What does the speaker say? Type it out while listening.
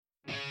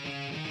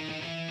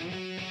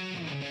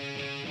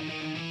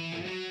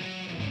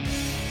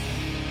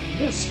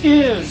This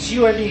is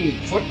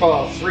UND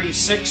Football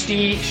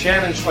 360.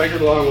 Shannon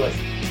Schweiger along with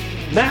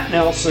Matt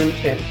Nelson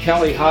and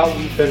Kelly Howe.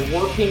 We've been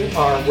working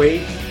our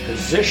way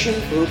position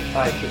group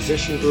by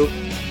position group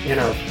in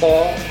our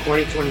fall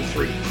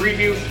 2023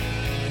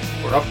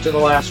 preview. We're up to the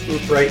last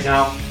group right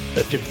now.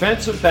 The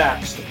defensive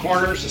backs, the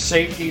corners, the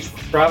safeties.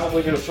 We're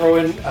probably going to throw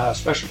in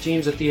special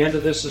teams at the end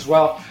of this as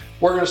well.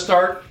 We're going to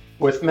start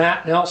with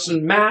Matt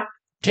Nelson. Matt,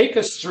 take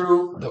us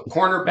through the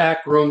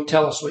cornerback room.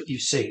 Tell us what you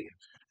see.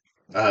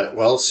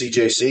 Well,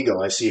 C.J.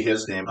 Siegel, I see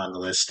his name on the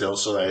list still.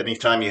 So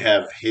anytime you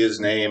have his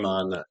name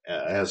on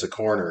as a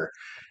corner,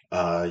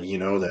 you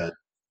know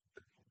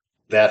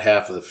that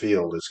half of the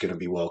field is going to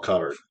be well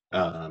covered.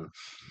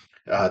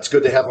 It's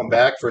good to have him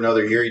back for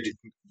another year.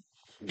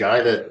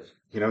 Guy that,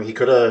 he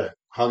could have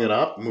hung it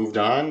up, moved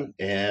on,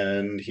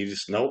 and he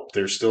just, nope,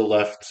 there's still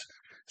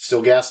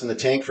gas in the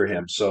tank for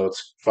him. So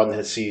it's fun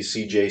to see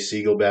C.J.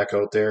 Siegel back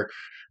out there.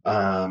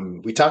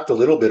 We talked a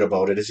little bit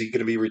about it. Is he going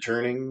to be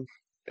returning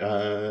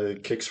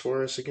kicks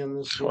for us again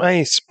this week?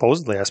 I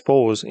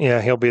suppose. Yeah,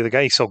 he'll be the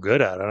guy. He's so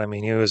good at it. I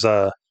mean, he was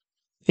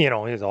he's an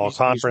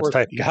all-conference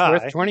type guy.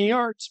 Worth 20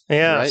 yards.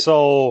 Yeah, right?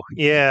 So,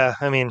 yeah,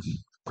 I mean.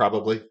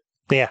 Probably.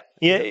 Yeah.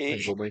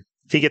 Probably.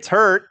 If he gets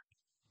hurt,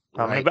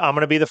 Right. I'm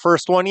going to be the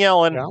first one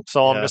yelling. Yeah.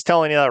 So I'm just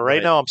telling you that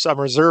right now. I'm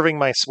reserving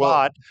my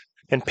spot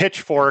and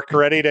pitchfork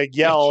ready to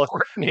yell.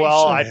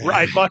 Well,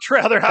 I'd much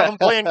rather have him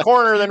playing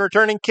corner than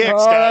returning kicks,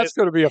 guys. That's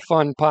going to be a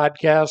fun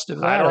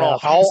podcast. I don't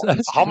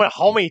know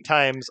how many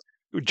times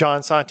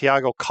John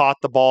Santiago caught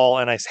the ball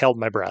and I held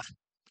my breath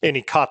and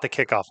he caught the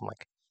kickoff. I'm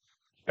like,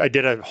 I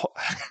did a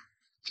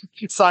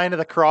sign of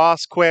the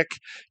cross quick,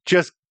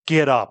 just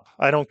get up.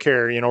 I don't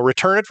care,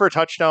 return it for a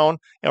touchdown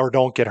or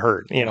don't get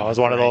hurt. It's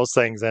one of those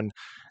things. And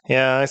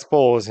yeah, I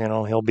suppose,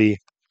 he'll be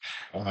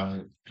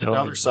on the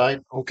other side.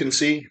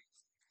 Okensie.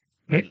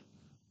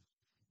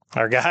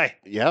 Our guy.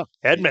 Yeah.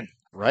 Edmund.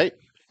 Right.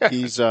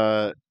 He's,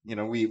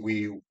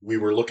 we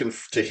were looking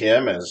to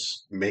him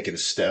as making a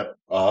step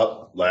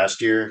up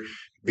last year,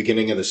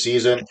 beginning of the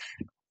season.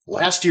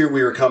 Last year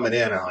we were coming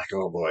in and I'm like,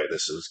 oh boy,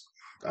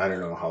 I don't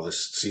know how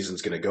this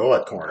season's going to go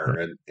at corner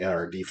and in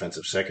our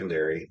defensive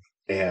secondary.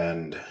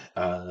 And,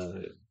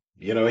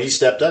 he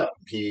stepped up.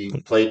 He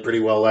played pretty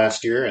well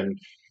last year. And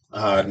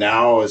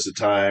now is the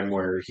time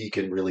where he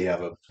can really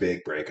have a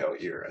big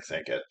breakout year, I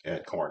think,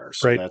 at corner.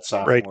 So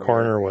right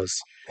corner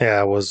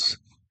that was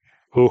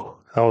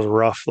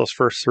rough. Those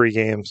first 3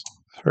 games.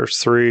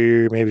 First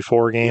 3, maybe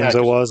 4 games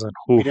it was. And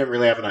we didn't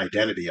really have an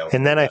identity out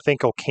And then I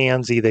think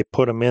Okanzie, they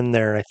put him in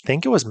there. I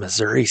think it was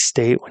Missouri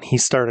State when he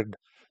started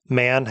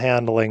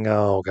manhandling,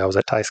 was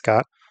that Ty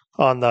Scott,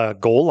 on the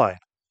goal line.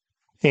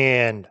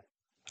 And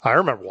I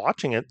remember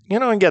watching it,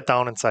 and get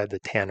down inside the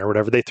 10 or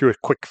whatever. They threw a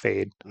quick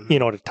fade,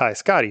 to Ty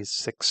Scott. He's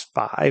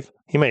 6'5".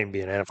 He might even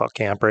be in NFL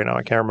camp right now.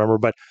 I can't remember,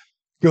 but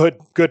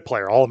good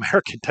player,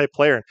 All-American type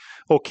player. And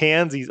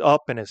Okanzie's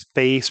up in his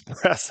face,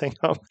 pressing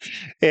him.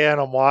 And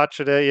I'm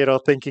watching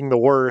it, thinking the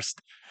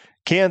worst.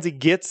 Kanzie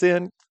gets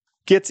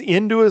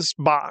into his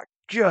box,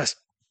 just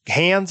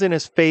hands in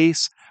his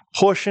face,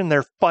 pushing,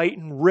 they're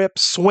fighting,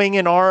 rips,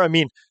 swinging arm. I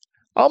mean,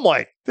 I'm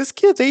like, this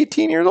kid's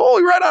 18 years old.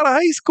 He's right out of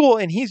high school.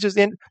 And he's just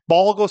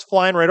ball goes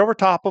flying right over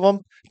top of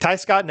him. Ty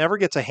Scott never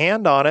gets a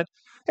hand on it.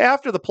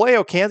 After the play,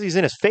 Okanzie's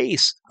in his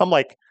face. I'm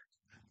like,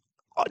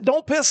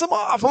 don't piss him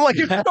off. I'm like,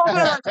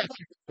 don't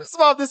piss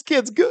him off. This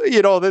kid's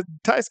good.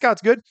 Ty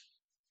Scott's good.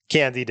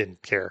 Kanzie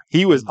didn't care.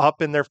 He was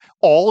up in there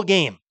all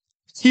game.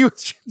 He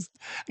was just,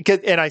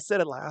 and I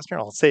said it last year,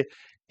 and I'll say it,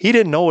 he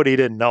didn't know what he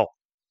didn't know.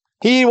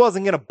 He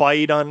wasn't going to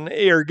bite on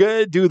or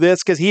do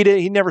this because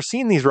he'd never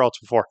seen these routes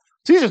before.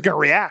 So he's just going to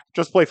react,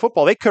 just play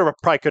football. They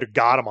probably could have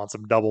got him on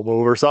some double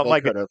move or something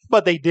like that,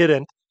 but they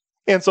didn't.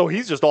 And so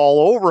he's just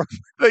all over him.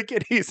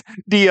 Like he's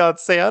Deion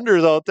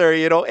Sanders out there,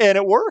 and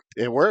it worked.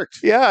 It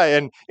worked. Yeah,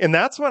 and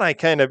that's when I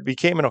kind of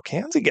became an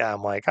Okanzie guy.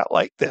 I'm like, I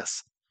like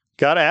this.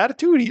 Got an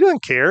attitude. He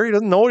doesn't care. He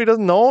doesn't know what he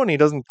doesn't know, and he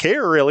doesn't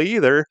care really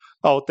either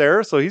out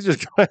there. So he's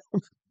just going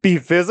to be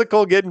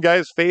physical, getting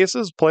guys'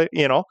 faces, play,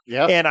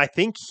 Yeah. And I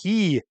think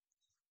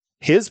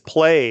his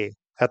play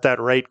at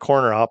that right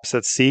corner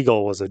opposite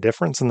Siegel was a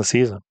difference in the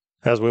season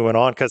as we went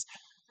on. Because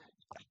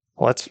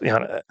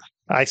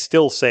I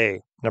still say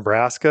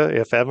Nebraska,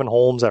 if Evan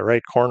Holmes at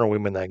right corner, we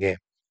win that game.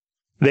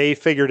 They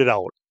figured it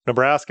out.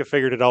 Nebraska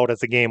figured it out as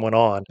the game went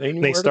on.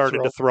 They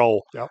started to throw,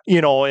 yep.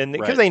 And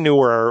because they knew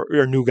where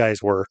our new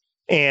guys were.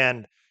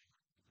 And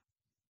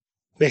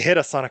they hit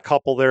us on a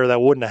couple there that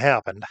wouldn't have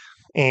happened.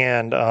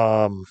 And,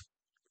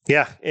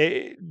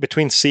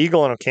 between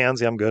Siegel and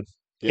Okanzie, I'm good.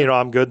 Yeah.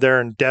 I'm good there.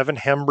 And Devin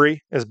Hembry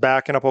is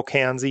backing up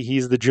Okanzie.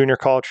 He's the junior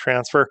college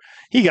transfer.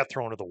 He got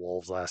thrown to the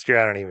Wolves last year.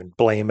 I don't even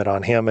blame it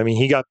on him. I mean,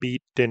 he got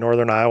beat in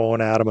Northern Iowa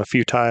and Adam a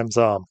few times.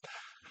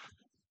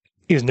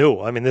 He's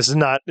new. I mean, this is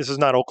not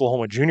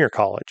Oklahoma junior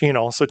college,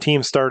 so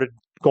teams started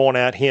going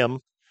at him,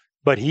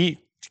 but give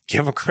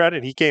him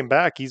credit. He came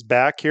back. He's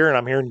back here, and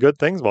I'm hearing good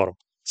things about him.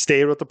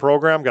 Stayed with the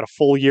program, got a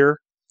full year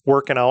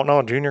working out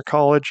now in junior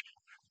college.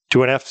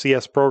 To an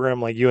FCS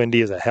program like UND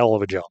is a hell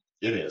of a jump.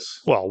 It is.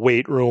 Well,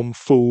 weight room,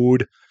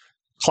 food,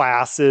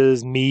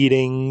 classes,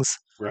 meetings,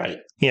 Right.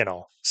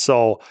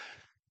 So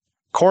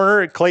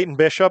corner, Clayton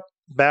Bishop,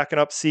 backing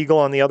up Siegel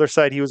on the other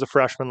side. He was a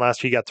freshman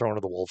last year. He got thrown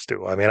to the Wolves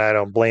too. I mean, I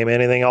don't blame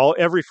anything.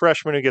 Every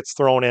freshman who gets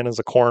thrown in as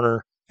a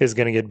corner is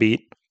going to get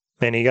beat.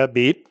 And he got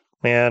beat,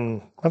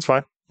 and that's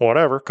fine.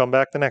 Whatever. Come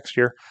back the next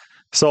year.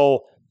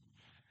 So,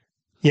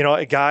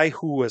 a guy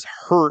who is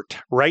hurt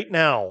right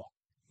now,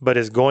 but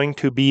is going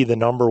to be the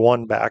number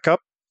one backup,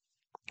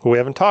 who we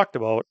haven't talked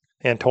about,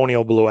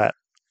 Antonio Bluet.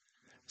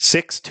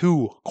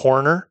 6'2"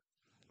 corner,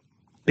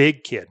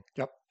 big kid.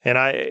 Yep.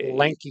 And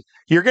lanky.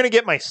 You're going to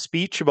get my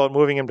speech about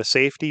moving him to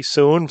safety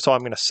soon, so I'm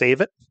going to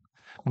save it.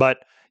 But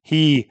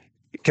he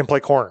can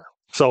play corner.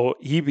 So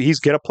he's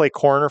going to play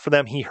corner for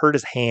them. He hurt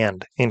his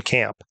hand in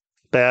camp.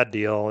 Bad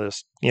deal.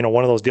 Is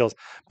one of those deals.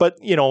 But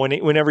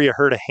whenever you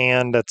hurt a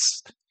hand,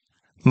 that's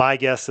my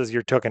guess is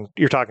you're talking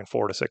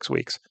 4 to 6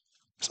 weeks.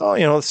 So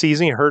the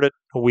season, he hurt it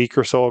a week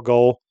or so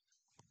ago.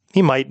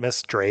 He might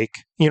miss Drake,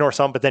 or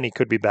something, but then he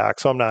could be back.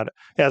 So I'm not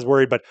as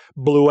worried. But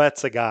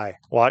Bluet's a guy.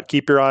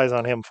 Keep your eyes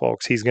on him,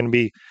 folks. He's going to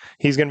be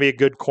a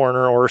good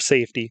corner or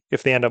safety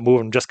if they end up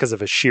moving just because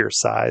of his sheer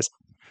size.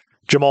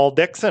 Jamal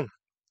Dixon,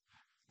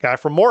 guy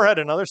from Moorhead,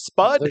 another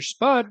spud. Another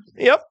spud.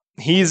 Yep,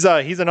 he's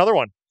another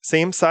one.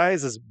 Same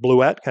size as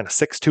Bluet, kind of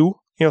 6'2",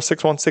 6'1",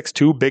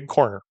 6'2", big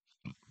corner.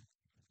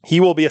 He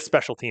will be a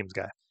special teams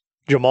guy.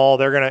 Jamal,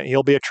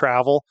 he'll be a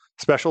travel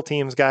special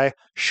teams guy.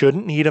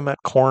 Shouldn't need him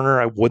at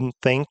corner, I wouldn't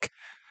think.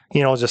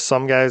 Just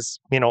some guys,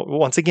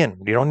 once again,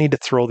 you don't need to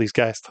throw these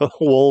guys to the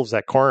Wolves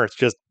at corner. It's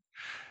just,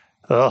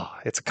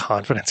 it's a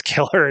confidence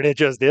killer, and it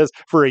just is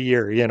for a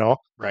year,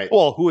 Right.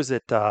 Well, who is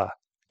it?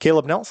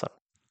 Caleb Nelson.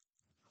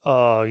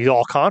 He's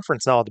all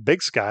conference now, the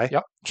Big Sky.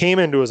 Yep. Came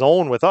into his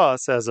own with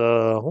us as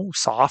a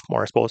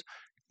sophomore, I suppose.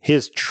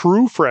 His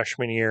true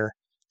freshman year,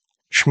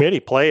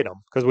 Schmitty played him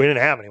because we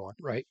didn't have anyone.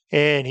 Right.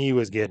 And he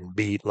was getting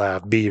beat,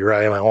 right.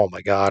 I'm like, oh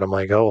my God. I'm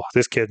like, oh,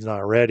 this kid's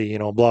not ready,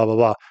 blah, blah,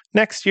 blah.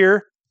 Next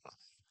year,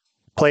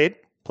 played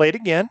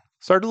again,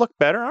 started to look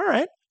better. All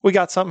right, we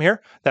got something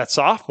here. That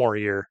sophomore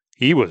year,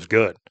 he was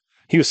good.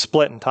 He was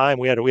splitting time.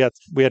 We had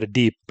a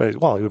deep,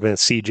 well, he would have been a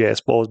CJ, I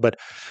suppose, but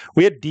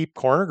we had deep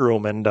corner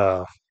room, and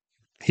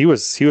he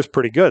was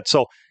pretty good.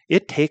 So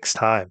it takes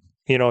time.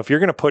 If you're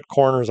going to put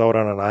corners out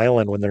on an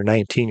island when they're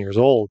 19 years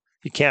old,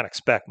 you can't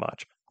expect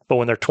much. But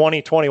when they're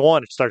 20,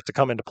 21, it starts to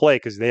come into play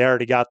because they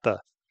already got it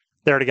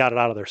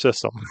out of their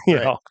system, you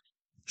know.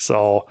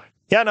 So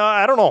yeah, no,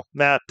 I don't know,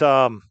 Matt.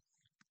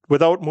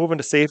 Without moving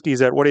to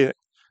safeties, what do you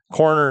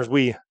corners?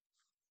 We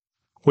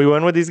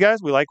win with these guys.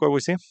 We like what we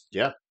see.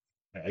 Yeah,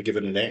 I give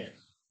it an A.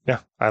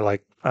 Yeah, I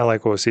like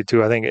what we see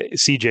too. I think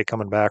CJ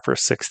coming back for a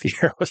 6th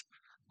year was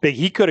big.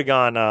 He could have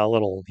gone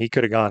He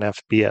could have gone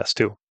FBS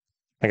too.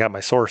 I got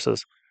my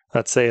sources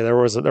that say there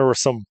were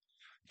some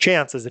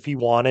chances if he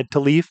wanted to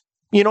leave.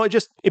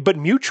 But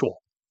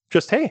mutual.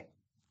 Just, hey,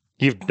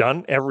 you've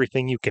done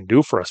everything you can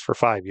do for us for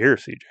 5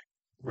 years, CJ.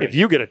 Right. If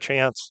you get a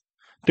chance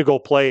to go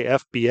play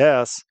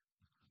FBS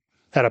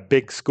at a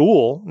big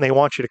school and they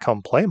want you to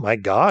come play, my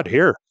God,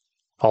 here,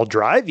 I'll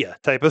drive you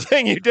type of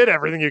thing. You did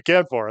everything you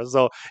can for us.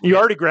 So you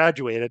already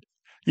graduated.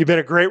 You've been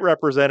a great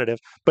representative,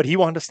 but he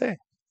wanted to stay.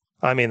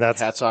 I mean,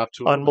 that's hats off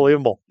to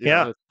unbelievable. Him.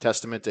 Yeah.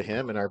 Testament to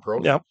him and our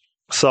program. Yeah.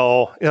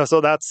 So,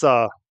 so that's,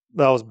 that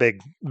was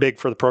big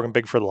for the program,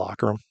 big for the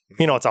locker room.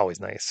 It's always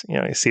nice.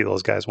 You see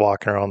those guys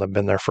walking around. They've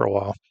been there for a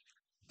while.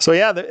 So,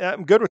 yeah,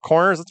 I'm good with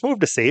corners. Let's move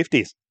to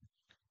safeties.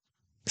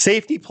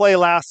 Safety play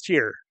last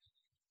year.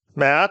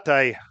 Matt,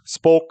 I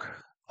spoke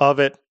of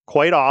it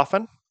quite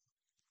often.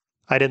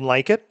 I didn't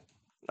like it.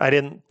 I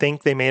didn't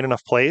think they made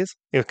enough plays.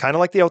 It was kind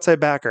of like the outside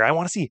backer. I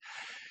want to see...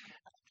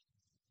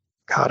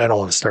 God, I don't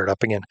want to start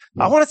up again.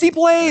 I want to see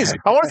plays.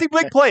 I want to see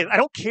big plays. I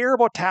don't care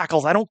about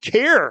tackles. I don't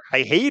care.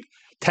 I hate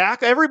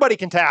tackle. Everybody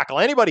can tackle.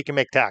 Anybody can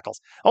make tackles.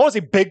 I want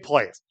to see big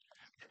plays.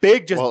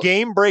 Big,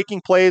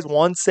 game-breaking plays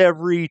once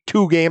every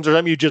 2 games or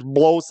something. You just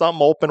blow something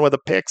open with a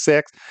pick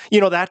six.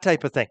 That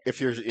type of thing.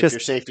 If your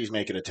safety's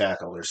making a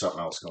tackle, there's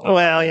something else going on.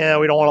 Well, yeah,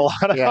 we don't want a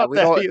lot of that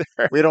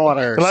either. We don't want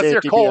our unless safety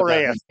you're Cole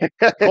Reyes.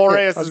 Cole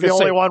Reyes is the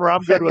only one where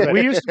I'm good with it.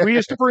 We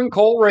used to bring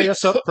Cole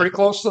Reyes up pretty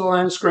close to the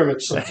line of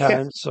scrimmage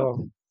sometimes.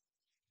 So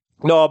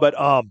no, but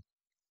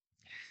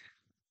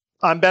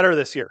I'm better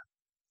this year.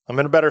 I'm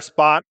in a better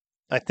spot.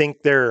 I think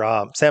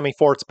they're Sammy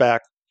Fort's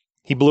back.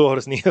 He blew out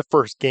his knee the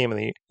first game of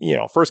the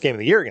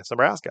year against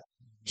Nebraska.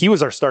 He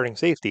was our starting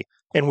safety,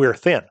 and we were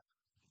thin.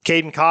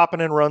 Caden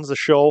Koppinen runs the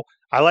show.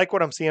 I like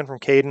what I'm seeing from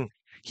Caden.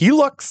 He's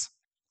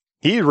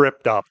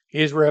ripped up.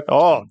 He's ripped.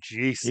 Oh,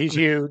 jeez. He's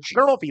huge. I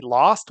don't know if he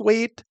lost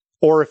weight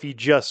or if he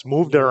just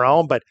moved it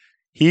around, but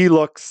he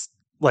looks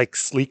like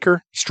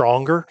sleeker,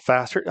 stronger,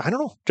 faster. I don't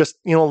know. Just,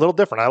 a little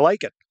different. I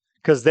like it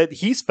because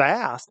he's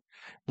fast.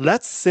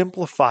 Let's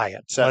simplify it.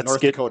 It's that North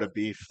Dakota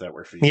beef that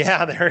we're feeding.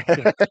 Yeah,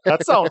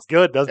 that sounds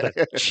good, doesn't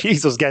it?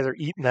 Jeez, those guys are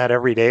eating that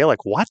every day.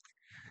 Like, what?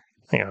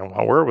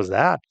 Where was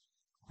that?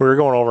 We were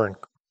going over and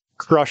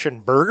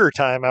crushing burger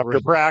time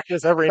after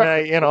practice every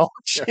night,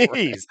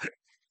 Jeez.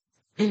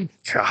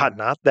 God,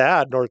 not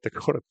that, North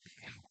Dakota.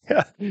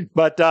 Yeah.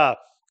 But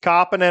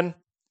Koppinen,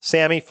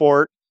 Sammy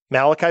Fort,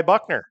 Malachi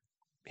Buckner.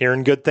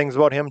 Hearing good things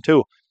about him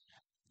too.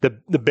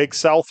 The Big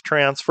South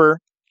transfer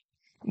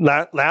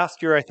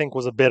last year, I think,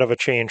 was a bit of a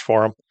change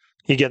for him.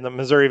 You get the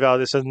Missouri Valley.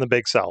 This isn't the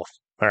Big South.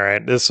 All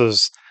right, this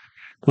is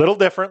a little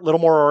different, a little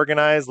more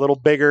organized, a little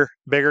bigger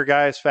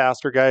guys,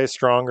 faster guys,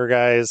 stronger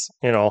guys.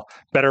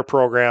 Better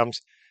programs.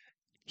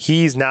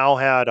 He's now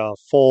had a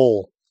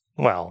full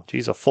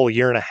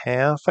year and a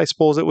half, I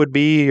suppose it would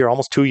be, or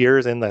almost 2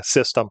 years in the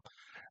system.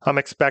 I'm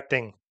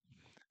expecting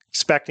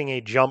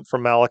a jump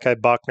from Malachi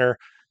Buckner,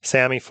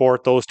 Sammy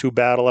Fort. Those two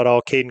battle it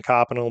out. Caden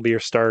Coppin will be your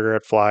starter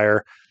at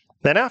Flyer.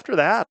 Then after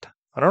that,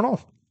 I don't know.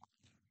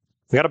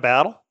 We got a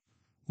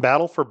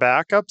battle for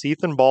backups.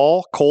 Ethan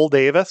Ball, Cole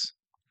Davis,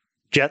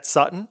 Jet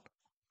Sutton,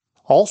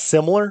 all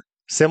similar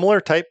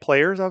type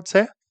players, I would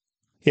say.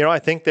 I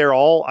think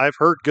I've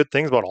heard good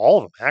things about all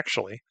of them,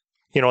 actually.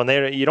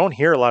 And you don't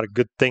hear a lot of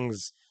good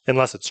things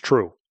unless it's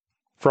true.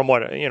 From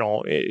what,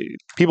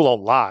 people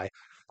don't lie.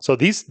 So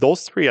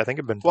those three, I think,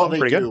 have been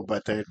pretty good. Well,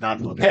 but they're not.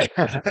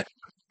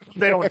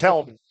 They don't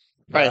tell me.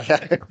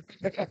 Right.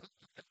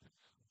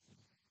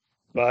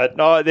 But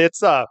no,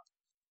 it's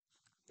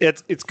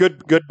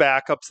good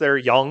backups there,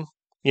 young,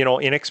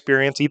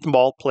 inexperienced. Ethan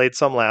Ball played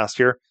some last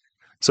year.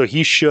 So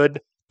he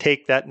should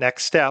take that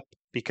next step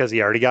because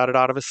he already got it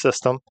out of his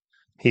system.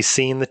 He's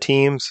seen the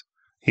teams.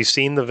 He's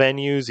seen the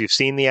venues. You've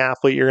seen the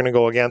athlete you're going to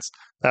go against.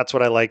 That's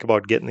what I like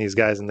about getting these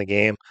guys in the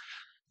game.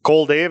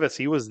 Cole Davis,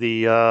 he was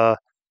the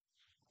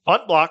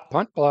punt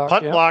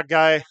block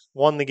guy,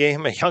 won the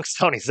game at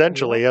Youngstown,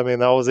 essentially. I mean,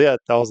 that was it.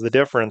 That was the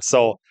difference.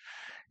 So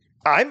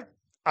I'm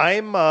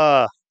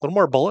a little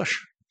more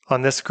bullish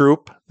on this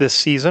group this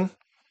season.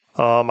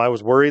 I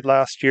was worried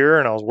last year,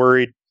 and I was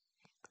worried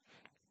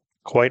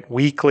quite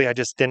weakly. I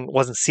just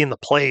wasn't seeing the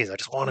plays. I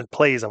just wanted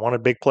plays. I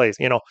wanted big plays,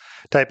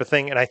 type of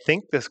thing. And I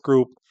think this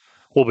group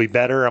will be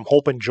better. I'm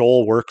hoping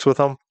Joel works with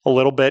them a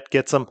little bit,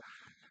 gets them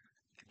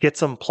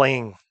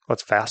playing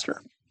what's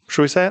faster.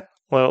 Should we say it?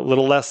 Well, a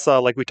little less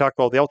like we talked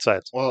about the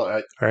outsides. Well,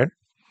 all right.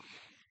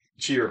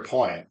 To your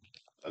point,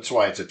 that's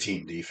why it's a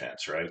team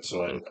defense, right?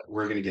 So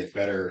we're going to get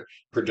better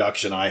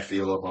production, I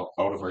feel,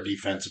 out of our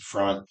defensive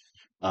front,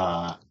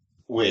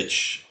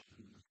 which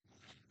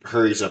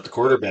hurries up the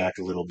quarterback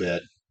a little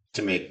bit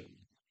to make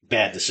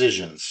bad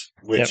decisions,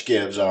 which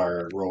gives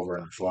our rover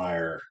and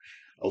flyer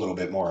a little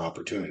bit more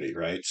opportunity,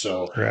 right?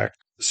 So, correct.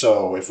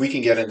 So if we can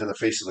get into the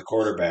face of the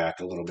quarterback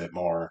a little bit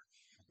more,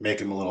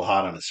 make him a little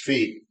hot on his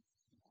feet,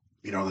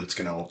 that's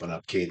going to open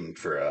up Caden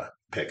for a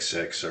pick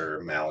six or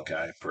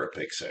Malachi for a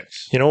pick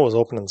six. What was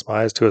opening some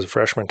eyes to as a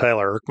freshman?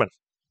 Tyler Erkman,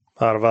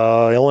 out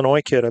of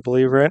Illinois kid, I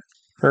believe, right?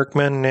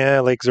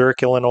 Erkman, Lake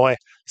Zurich, Illinois,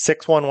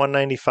 6'1",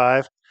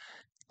 195.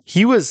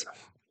 He was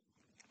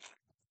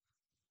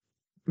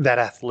that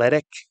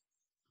athletic,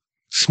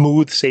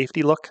 smooth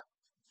safety look.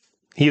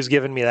 He was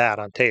giving me that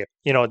on tape.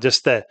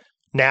 Just the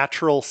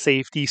natural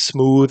safety,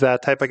 smooth,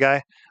 that type of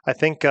guy. I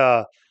think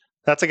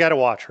that's a guy to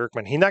watch,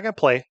 Erkman. He's not going to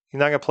play. He's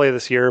not going to play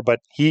this year, but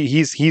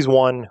he's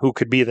one who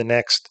could be the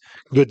next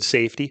good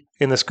safety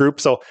in this group.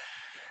 So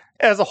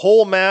as a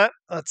whole, Matt,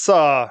 let's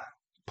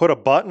put a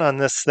button on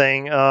this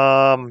thing.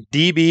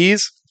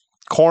 DBs,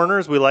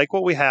 corners, we like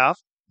what we have.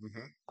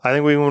 Mm-hmm. I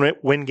think we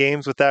win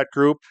games with that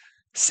group.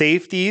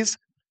 Safeties,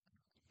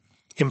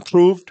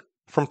 improved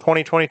from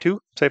 2022,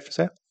 safe to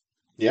say?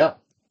 Yeah,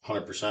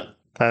 100%.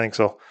 I think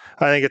so.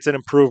 I think it's an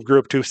improved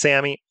group too.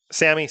 Sammy,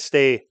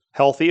 stay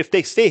healthy. If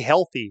they stay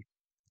healthy,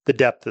 the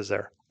depth is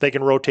there. They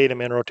can rotate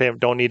him in, rotate him.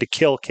 Don't need to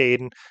kill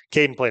Caden.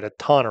 Caden played a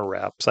ton of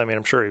reps. I mean,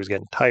 I'm sure he was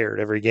getting tired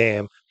every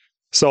game.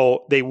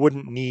 So they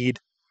wouldn't need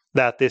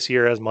that this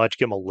year as much.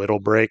 Give him a little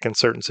break in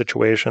certain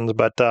situations.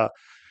 But the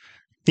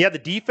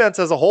defense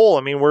as a whole,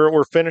 I mean,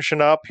 we're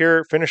finishing up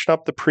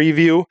the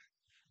preview.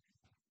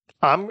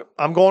 I'm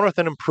going with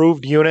an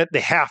improved unit.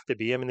 They have to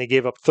be. I mean, they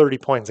gave up 30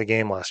 points a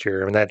game last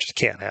year. I mean, that just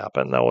can't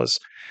happen. That was,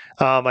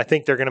 I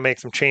think they're going to make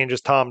some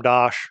changes. Tom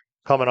Dosh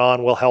coming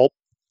on will help.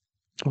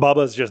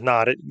 Bubba's just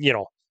not,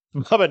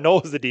 Bubba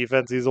knows the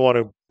defense. He's the one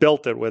who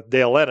built it with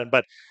Dale Lennon,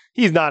 but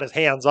he's not as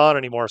hands-on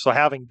anymore. So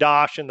having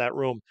Dosh in that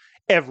room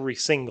every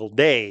single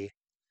day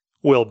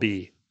will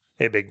be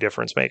a big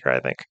difference maker,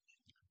 I think.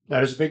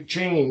 That is a big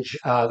change.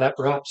 That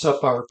wraps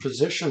up our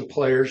position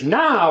players.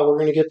 Now we're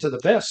going to get to the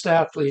best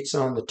athletes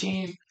on the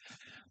team,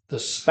 the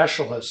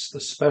specialists, the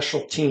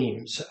special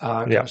teams.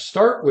 I'm going to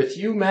start with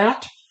you,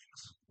 Matt.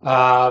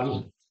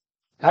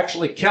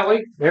 Actually,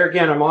 Kelly, there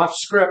again, I'm off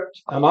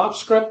script.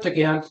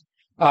 Again.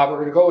 We're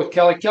going to go with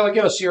Kelly. Kelly,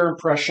 give us your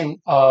impression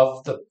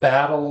of the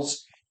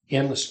battles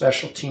in the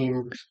special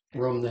team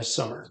room this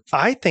summer.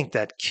 I think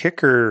that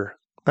kicker,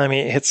 I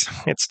mean,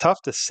 it's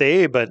tough to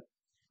say, but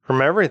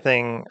from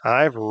everything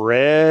I've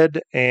read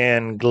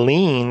and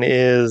gleaned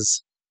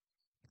is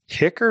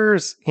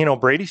kickers,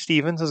 Brady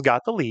Stevens has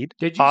got the lead.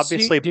 Did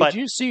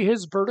you see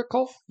his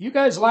vertical? You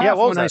guys laugh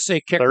when I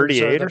say kickers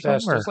 38 are the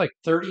best. It's like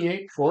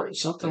 38, 40,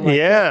 something like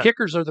that.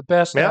 Kickers are the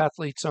best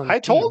athletes on the team. I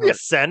told you,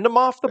 send them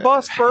off the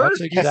bus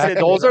first. Exactly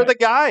those are the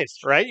guys,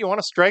 right? You want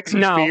to strike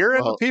some fear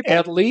into people.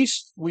 At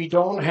least we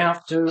don't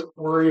have to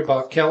worry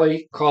about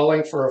Kelly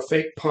calling for a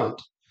fake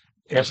punt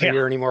every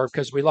year anymore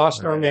because we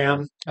lost our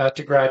man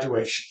to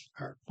graduation.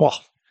 Well,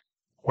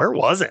 where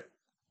was it?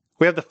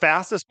 We have the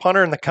fastest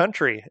punter in the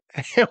country.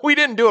 We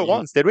didn't do it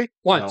once, did we?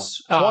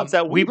 Once. No. Once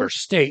at Weber Weber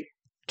State.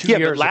 2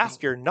 years but last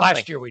ago. year, nothing.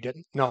 Last year we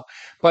didn't. No.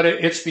 But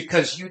it's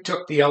because you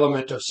took the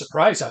element of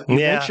surprise out. You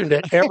mentioned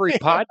it every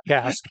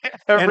podcast.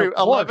 Every And of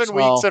course, 11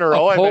 weeks in a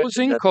row.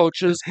 Opposing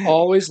coaches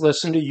always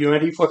listen to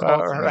UND Football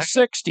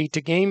 360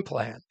 to game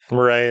plan.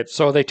 Right.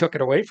 So they took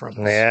it away from us.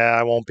 Yeah,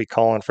 I won't be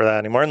calling for that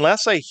anymore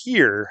unless I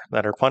hear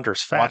that our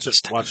punter's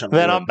fast. Watch him.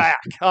 Then I'm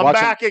back. I'm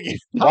back again.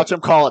 Watch him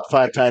call it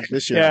 5 times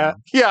this year.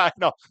 Yeah, I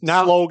know.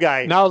 Now, slow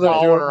guy. Now they're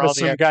doing with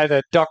some guy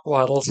that duck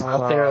waddles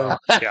out there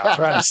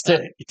trying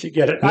to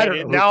get it. I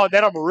don't know.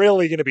 Then I'm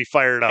really going to be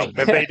fired up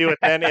if they do it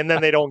then, and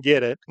then they don't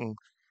get it.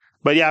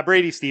 But yeah,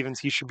 Brady Stevens,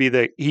 he should be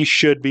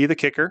the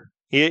kicker.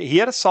 He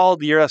had a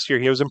solid year last year.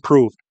 He was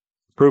improved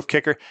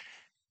kicker.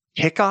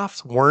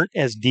 Kickoffs weren't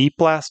as deep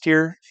last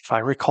year, if I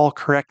recall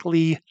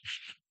correctly.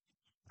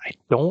 I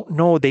don't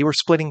know. They were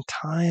splitting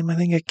time. I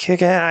think a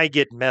kick. I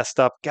get messed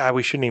up. God,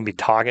 we shouldn't even be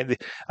talking.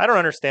 I don't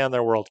understand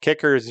their world.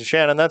 Kickers,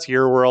 Shannon, that's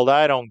your world.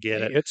 I don't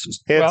get it.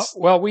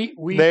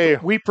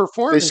 We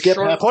perform. They skip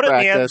half put it in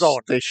the end zone.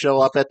 They show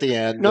up at the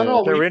end.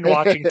 They're in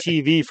watching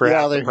TV for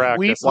half the practice.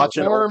 We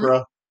watching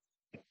Oprah.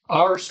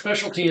 Our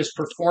specialty is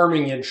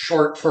performing in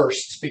short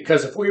bursts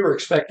because if we were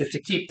expected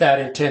to keep that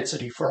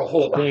intensity for a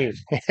whole game,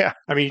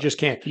 I mean, you just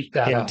can't keep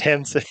that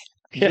intensity.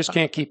 You just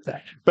can't keep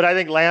that. But I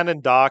think Landon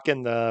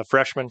Dawkin, the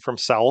freshman from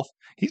South,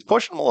 he's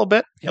pushing a little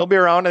bit. He'll be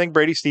around. I think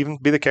Brady Stevens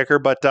will be the kicker.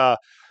 But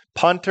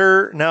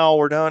punter, now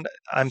we're down.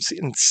 I'm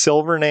seeing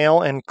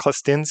Silvernail and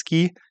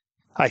Klestinski.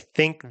 I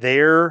think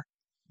they're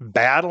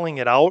battling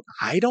it out.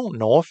 I don't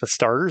know if a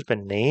starter's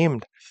been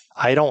named.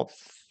 I don't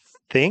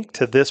think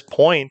to this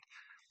point.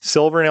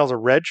 Silvernail's a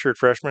redshirt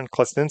freshman.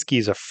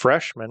 Klestinski's a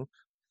freshman.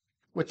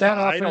 With that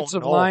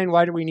offensive line,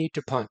 why do we need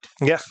to punt?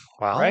 Yeah,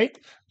 well, right.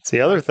 It's the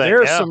other thing.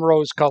 There's some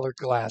rose-colored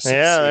glasses.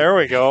 Yeah, there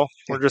we go.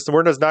 We're just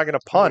not going to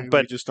punt,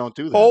 but we just don't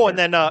do that. Oh, and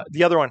then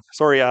the other one.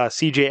 Sorry,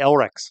 CJ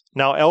Elrex.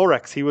 Now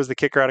Elrex, he was the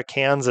kicker out of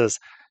Kansas.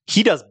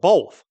 He does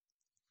both.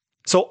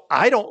 So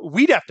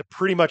we'd have to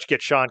pretty much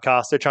get Sean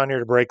Kostic on here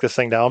to break this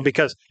thing down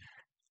because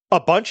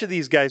a bunch of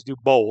these guys do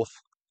both.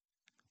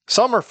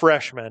 Some are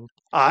freshmen.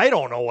 I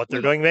don't know what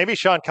they're doing. Maybe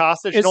Sean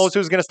Kostic knows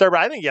who's going to start, but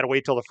I think you got to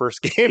wait till the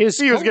first game. He was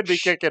going to be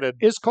kicking it.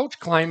 Is Coach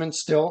Kleiman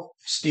still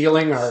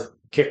stealing our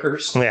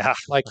kickers? Yeah.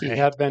 Like he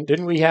had been.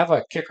 Didn't we have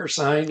a kicker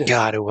signed?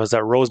 God, it was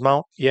that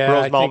Rosemount? Yeah.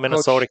 Rosemount,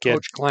 Minnesota kid.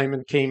 Coach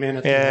Kleiman came in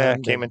at the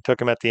end. Yeah, came and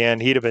took him at the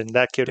end. He'd have been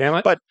that kid. Damn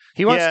it. But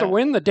he wants to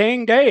win the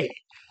dang day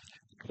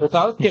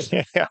without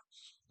kicking. Yeah.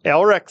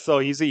 Elrex, though,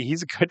 he's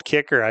a good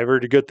kicker. I've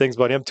heard good things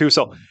about him, too.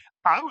 So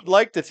I would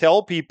like to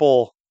tell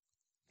people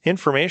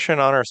information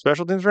on our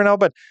special teams right now,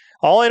 but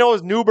all I know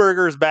is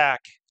Newberger's back.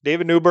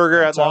 David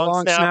Newberger at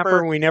long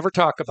snapper. We never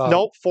talk about.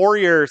 Nope, 4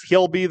 years.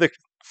 He'll be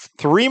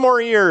 3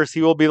 more years.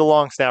 He will be the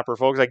long snapper,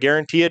 folks. I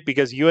guarantee it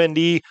because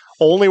UND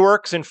only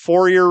works in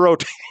 4-year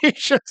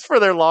rotations for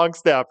their long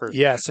snappers.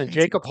 Yes, and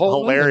Jacob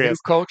Holden, the new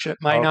coach at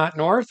Minot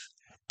North,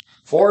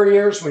 4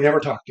 years. We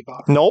never talked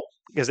about. Nope,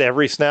 because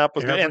every snap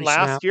was good. And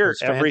last year,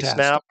 every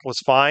snap was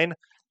fine.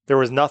 There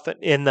was nothing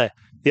in the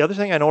other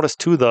thing I noticed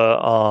too.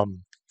 The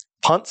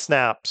punt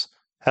snaps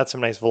had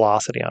some nice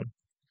velocity on them.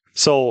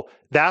 So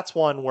that's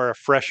one where a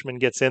freshman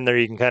gets in there,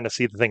 you can kind of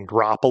see the thing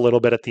drop a little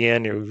bit at the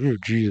end.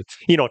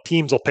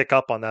 Teams will pick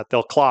up on that.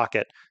 They'll clock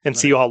it and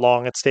see how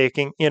long it's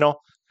taking,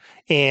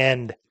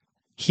 And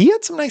he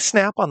had some nice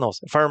snap on those.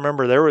 If I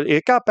remember,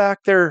 it got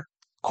back there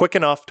quick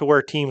enough to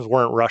where teams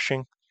weren't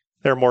rushing.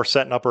 They're more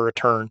setting up a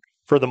return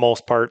for the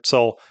most part.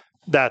 So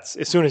that's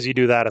as soon as you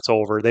do that, it's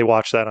over. They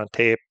watch that on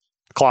tape,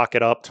 clock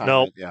it up.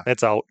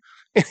 It's out.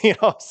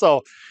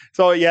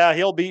 So yeah,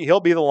 he'll be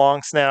the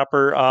long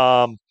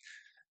snapper.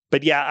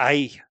 But yeah,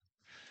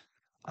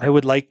 I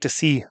would like to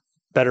see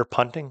better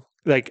punting,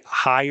 like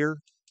higher,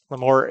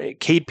 more.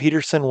 Cade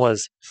Peterson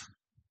was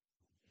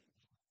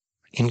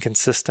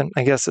inconsistent,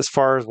 I guess, as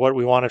far as what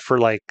we wanted for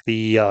like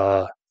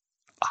the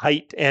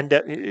height and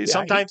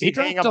sometimes he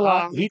dropped a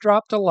lot. He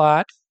dropped a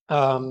lot.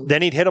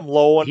 Then he'd hit them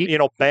low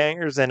and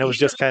bangers, and it was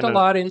just kind of a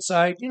lot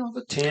inside,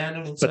 the 10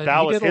 and inside. But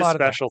that was his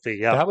specialty.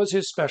 Yeah, that was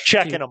his specialty.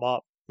 Checking them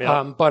up.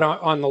 Yeah. But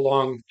on the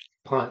long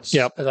punts,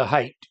 the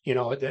height,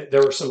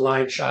 there were some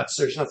line shots.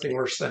 There's nothing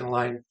worse than a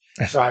line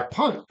drive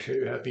punt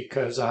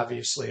because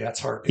obviously that's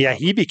hard. Yeah,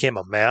 he became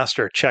a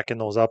master at checking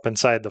those up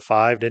inside the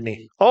 5, didn't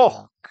he?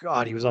 Oh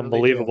God, he was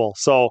unbelievable.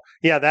 So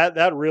yeah,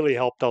 that really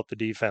helped out the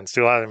defense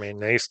too. I mean,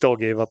 they still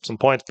gave up some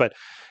points, but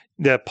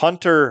the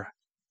punter,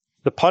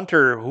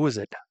 who was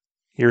it?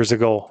 Years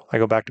ago, I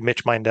go back to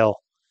Mitch Mindell.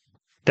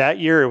 That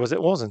year,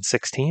 it wasn't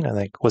 16, I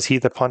think. Was he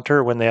the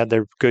punter when they had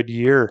their good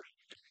year?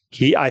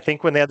 I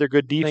think when they had their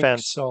good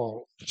defense,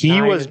 he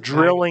was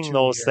drilling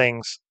those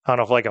things on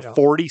a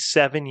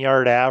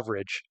 47-yard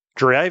average,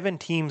 driving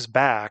teams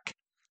back.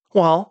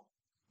 Well,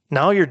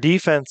 now your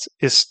defense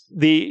is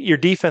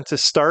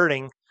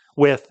starting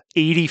with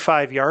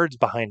 85 yards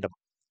behind them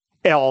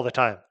all the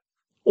time.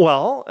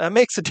 Well, that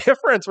makes a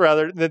difference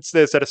rather than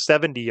instead of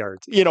 70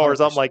 yards, or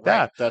something like Right.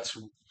 that. That's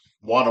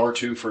 1 or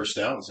 2 first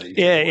downs that you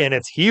Yeah, take away. and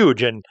it's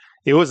huge. And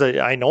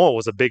I know it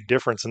was a big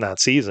difference in that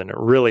season. It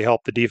really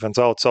helped the defense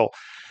out. So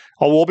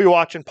we'll be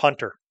watching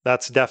punter.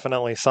 That's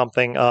definitely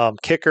something.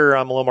 Kicker,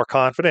 I'm a little more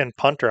confident.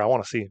 Punter, I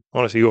want to see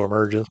who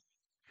emerges.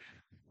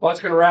 Well,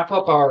 that's going to wrap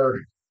up our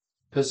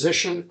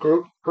position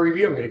group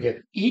preview. I'm going to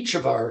give each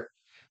of our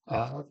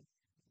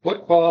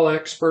football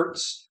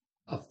experts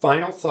a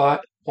final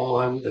thought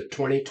on the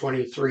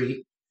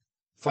 2023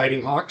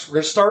 Fighting Hawks. We're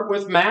going to start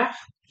with Matt.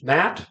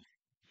 Matt,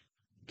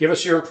 give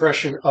us your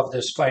impression of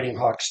this Fighting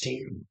Hawks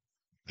team.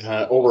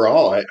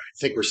 Overall, I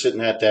think we're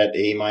sitting at that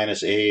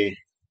A-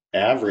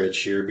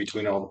 average here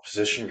between all the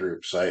position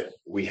groups.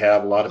 We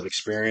have a lot of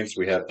experience.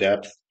 We have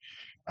depth,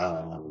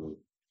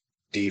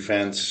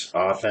 defense,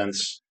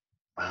 offense.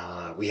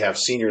 We have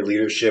senior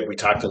leadership. We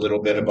talked a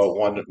little bit about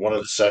one of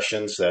the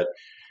sessions that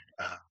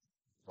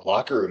the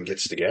locker room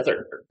gets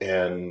together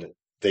and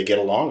they get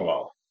along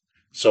well.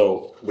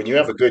 So when you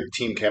have a good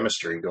team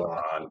chemistry going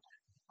on,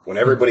 when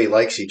everybody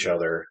likes each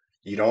other,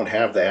 you don't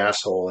have the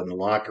asshole in the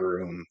locker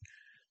room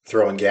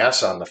throwing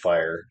gas on the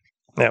fire.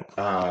 Yep.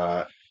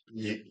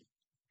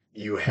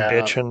 You have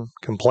bitching,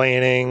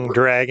 complaining,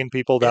 dragging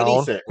people down.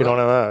 Anything. You don't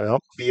have that. Yep.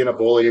 Being a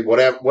bully,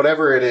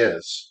 whatever it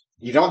is.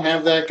 You don't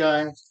have that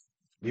guy,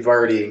 you've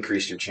already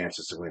increased your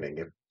chances of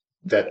winning.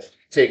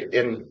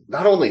 And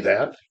not only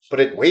that,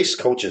 but it wastes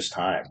coaches'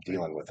 time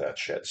dealing with that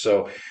shit.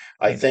 So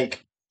I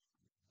think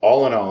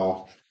all in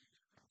all,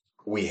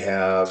 we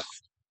have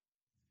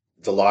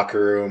the locker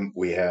room,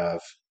 we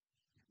have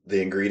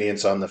the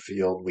ingredients on the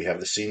field, we have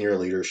the senior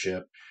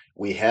leadership,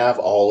 we have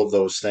all of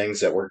those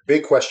things that were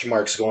big question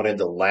marks going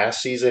into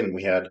last season.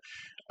 We had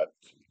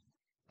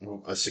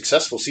a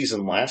successful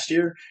season last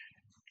year,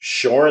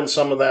 shoring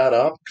some of that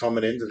up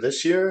coming into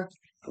this year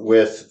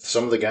with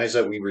some of the guys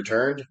that we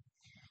returned.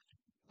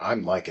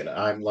 I'm liking it.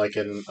 I'm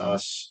liking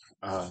us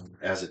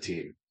as a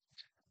team.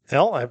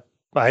 Hell,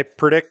 I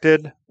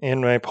predicted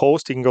in my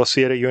post, you can go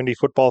see it at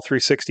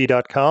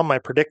UNDFootball360.com. I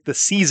predict the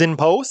season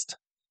post.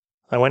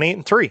 I went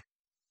 8-3.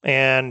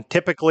 And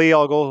typically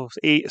I'll go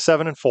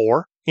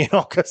 7-4,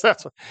 because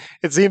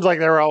it seems like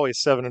they were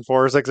always 7-4,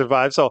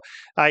 6-5. So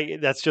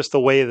that's just the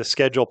way the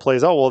schedule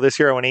plays out. Well, this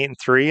year I went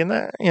 8-3, and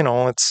that,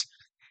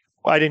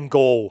 I didn't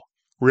go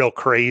real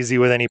crazy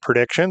with any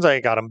predictions. I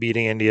got them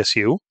beating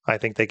NDSU. I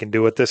think they can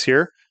do it this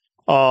year.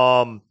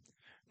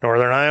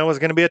 Northern Iowa is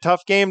going to be a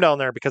tough game down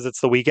there because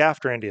it's the week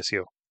after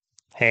NDSU.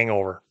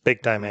 Hangover,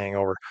 big time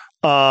hangover.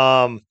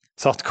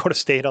 South Dakota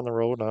State on the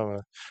road.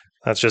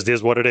 That's just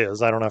is what it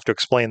is. I don't have to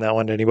explain that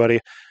one to anybody.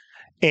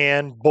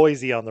 And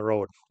Boise on the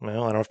road.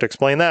 Well, I don't have to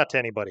explain that to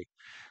anybody.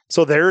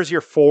 So there's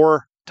your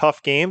 4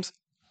 tough games.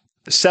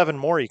 7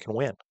 more you can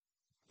win.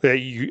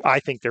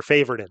 I think they're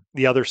favored in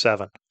the other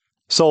 7.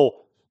 So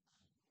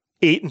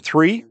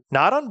 8-3,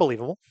 not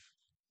unbelievable.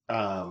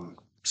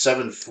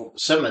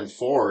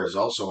 7-4 is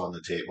also on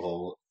the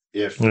table.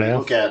 If we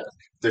look at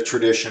the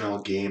traditional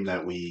game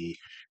that we,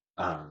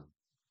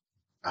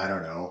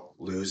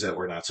 lose that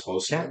we're not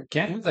supposed to.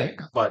 Can't have the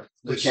hiccup. But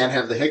we can't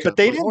have the hiccup. But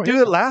they didn't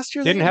do it last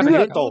year. Didn't have a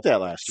hiccup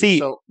that last year.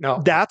 See,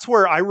 no. That's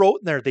where I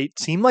wrote in there. They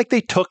seemed like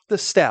they took the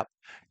step.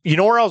 You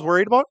know where I was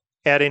worried about?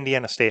 At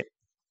Indiana State.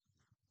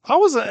 I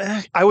was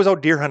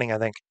out deer hunting, I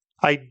think.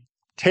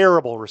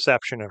 Terrible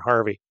reception in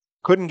Harvey.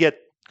 Couldn't get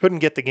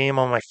the game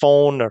on my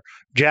phone, or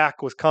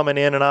Jack was coming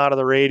in and out of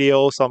the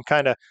radio, so I'm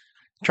kind of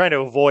trying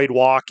to avoid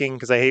walking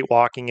because I hate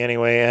walking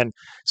anyway. And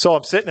so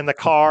I'm sitting in the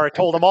car. I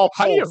told them all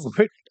post.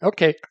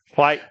 Okay.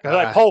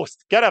 I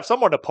post. Got to have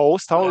someone to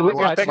post.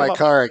 My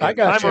car again.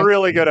 I'm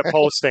really good at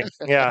posting.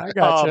 Yeah. I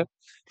got you.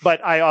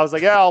 But I was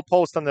like, yeah, I'll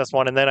post on this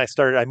one. And then I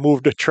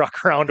moved a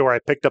truck around to where I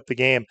picked up the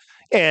game.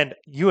 And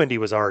UND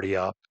was already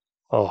up.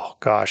 Oh,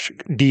 gosh,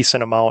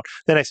 decent amount.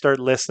 Then I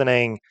started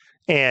listening,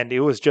 and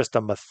it was just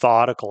a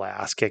methodical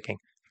ass kicking.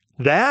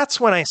 That's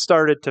when I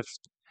started to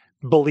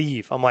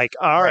believe. I'm like,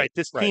 all right,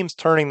 this team's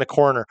turning the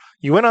corner.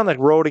 You went on the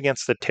road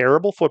against a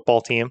terrible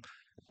football team,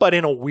 but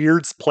in a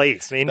weird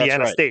place,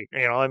 Indiana State.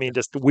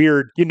 Just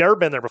weird. You've never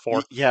been there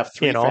before. You have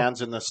 3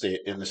 fans in the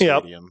stadium.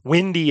 Yep.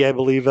 Windy, I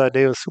believe that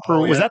day was super.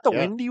 Was that the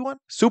windy one?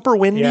 Super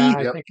windy. Yeah,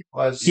 I think it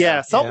was.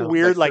 Yeah, something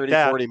weird like 30,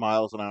 that. 40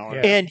 miles an hour.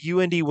 Yeah. And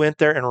UND went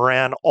there and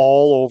ran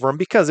all over them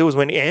because it was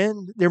windy,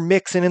 and they're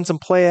mixing in some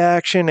play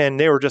action,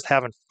 and they were just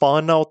having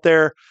fun out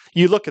there.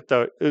 You look at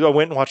I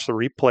went and watched the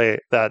replay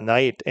that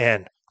night,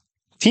 and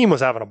team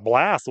was having a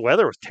blast. The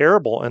weather was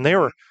terrible, and they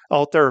were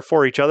out there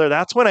for each other.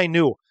 That's when I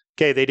knew,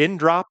 okay, they didn't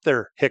drop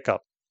their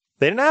hiccup.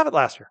 They didn't have it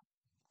last year.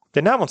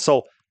 Didn't have one.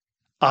 So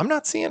I'm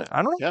not seeing it.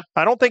 I don't know. Yeah.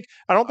 I don't think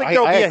there'll be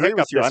a hiccup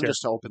this year. I'm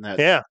just hoping that.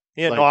 Yeah.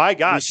 I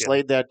got you. We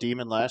slayed that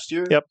demon last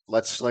year. Yep.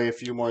 Let's slay a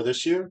few more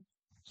this year.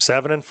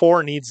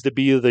 7-4 needs to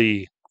be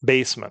the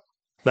basement.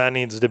 That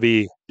needs to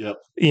be. Yep.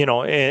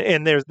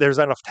 And there's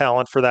enough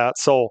talent for that.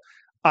 So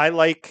I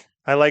like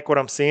what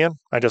I'm seeing.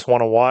 I just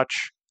want to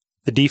watch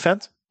the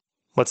defense.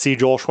 Let's see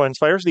Joel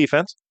Schwensfire's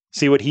defense.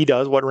 See what he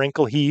does, what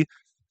wrinkle he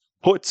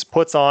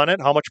puts on it,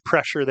 how much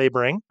pressure they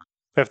bring.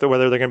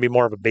 Whether they're going to be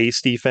more of a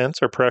base defense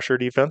or pressure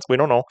defense, we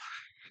don't know.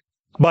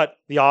 But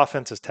the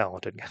offense is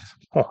talented.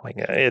 Oh my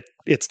God,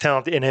 it's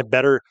talented,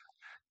 and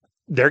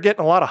they're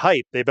getting a lot of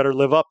hype. They better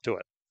live up to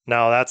it.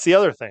 Now that's the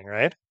other thing,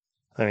 right?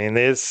 I mean,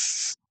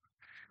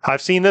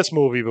 I've seen this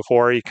movie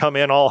before. You come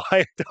in all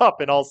hyped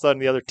up, and all of a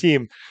sudden the other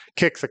team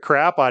kicks the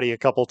crap out of you a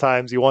couple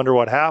times. You wonder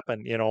what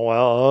happened.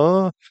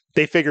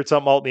 They figured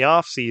something out in the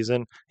off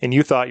season, and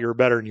you thought you were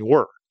better than you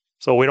were.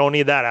 So we don't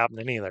need that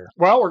happening either.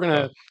 Well, we're going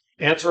to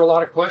answer a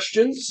lot of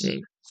questions.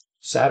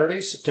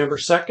 Saturday, September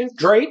 2nd,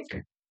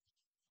 Drake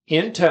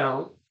in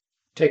town,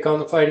 take on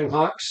the Fighting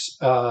Hawks.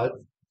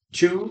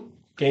 2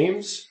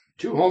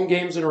 home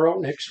games in a row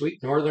next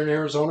week. Northern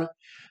Arizona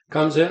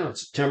comes in on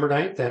September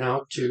 9th, then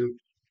out to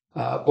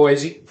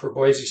Boise for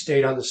Boise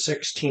State on the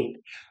 16th.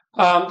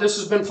 This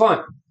has been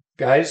fun,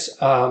 guys.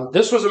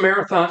 This was a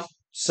marathon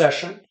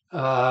session.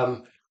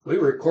 We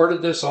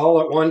recorded this all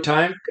at one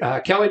time.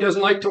 Kelly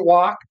doesn't like to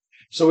walk,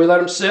 so we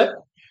let him sit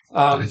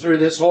through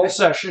this whole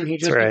session. He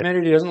just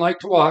admitted he doesn't like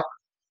to walk.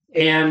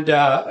 And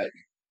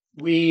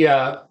we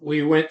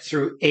went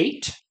through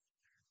 8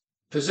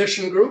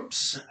 position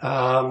groups,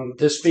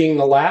 this being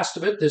the last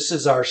of it. This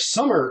is our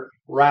summer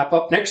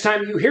wrap-up. Next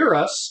time you hear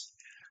us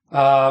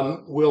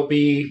will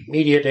be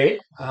Media Day.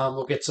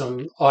 We'll get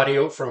some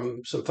audio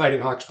from some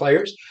Fighting Hawks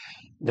players.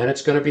 Then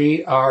it's going to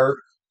be our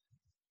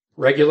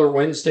regular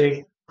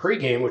Wednesday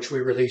pregame, which we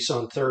release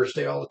on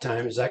Thursday all the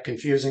time. Is that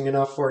confusing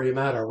enough for you,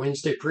 Matt? Our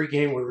Wednesday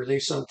pregame we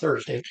release on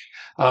Thursday.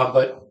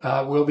 But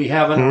we'll be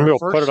having we'll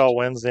put it out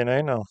Wednesday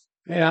night now.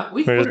 Yeah,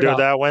 we can do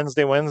that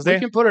Wednesday. We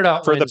can put it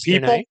out for Wednesday the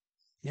people. Night.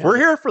 Yeah. We're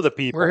here for the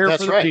people. We're here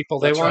That's for the people.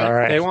 They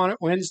want it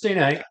Wednesday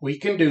night. We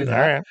can do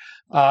that.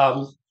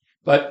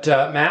 But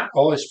Matt,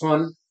 always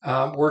fun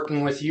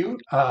working with you.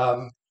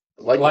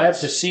 Glad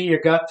to see you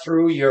got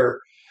through your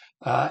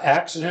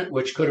accident,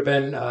 which could have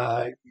been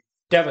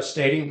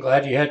devastating.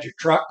 Glad you had your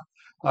truck.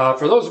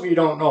 For those of you who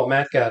don't know,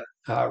 Matt got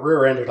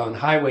rear-ended on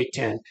Highway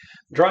 10.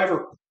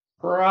 Driver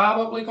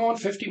probably going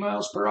 50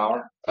 miles per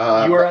hour.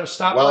 You were at a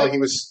stoplight? Well,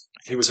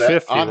 he was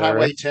on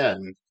Highway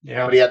 10,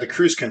 but he had the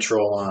cruise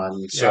control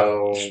on,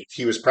 so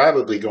he was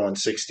probably going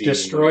 60.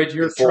 Destroyed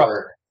your truck.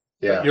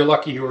 Yeah, you're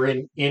lucky you were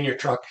in your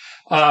truck.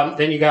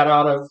 Then you got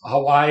out of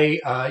Hawaii.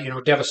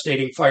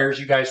 Devastating fires.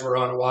 You guys were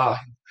on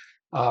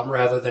Oahu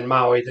rather than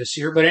Maui this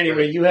year. But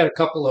anyway, you had a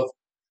couple of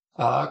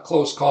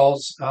close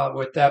calls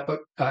with that. But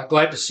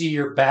glad to see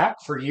you're back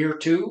for year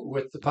 2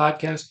 with the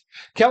podcast.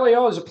 Kelly,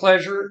 always a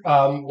pleasure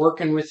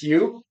working with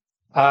you.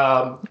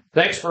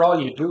 Thanks for all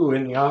you do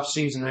in the off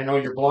season. I know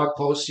your blog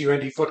posts,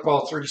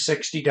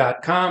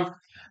 UNDFootball360.com.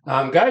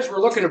 Guys, we're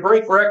looking to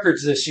break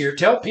records this year.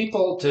 Tell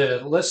people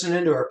to listen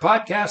into our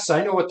podcasts.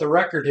 I know what the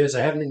record is.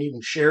 I haven't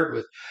even shared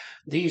with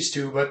these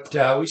two, but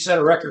we set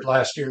a record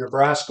last year,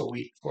 Nebraska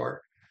week,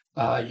 for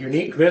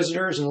unique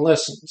visitors and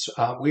listens.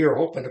 We are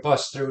hoping to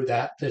bust through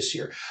that this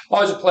year.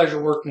 Always a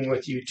pleasure working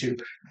with you two.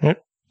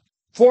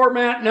 For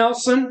Matt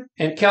Nelson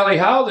and Kelly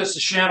Howe, this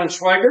is Shannon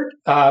Schweigert.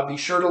 Be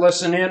sure to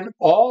listen in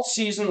all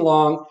season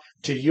long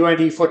to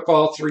UND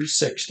Football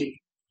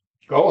 360.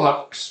 Go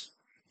Hawks.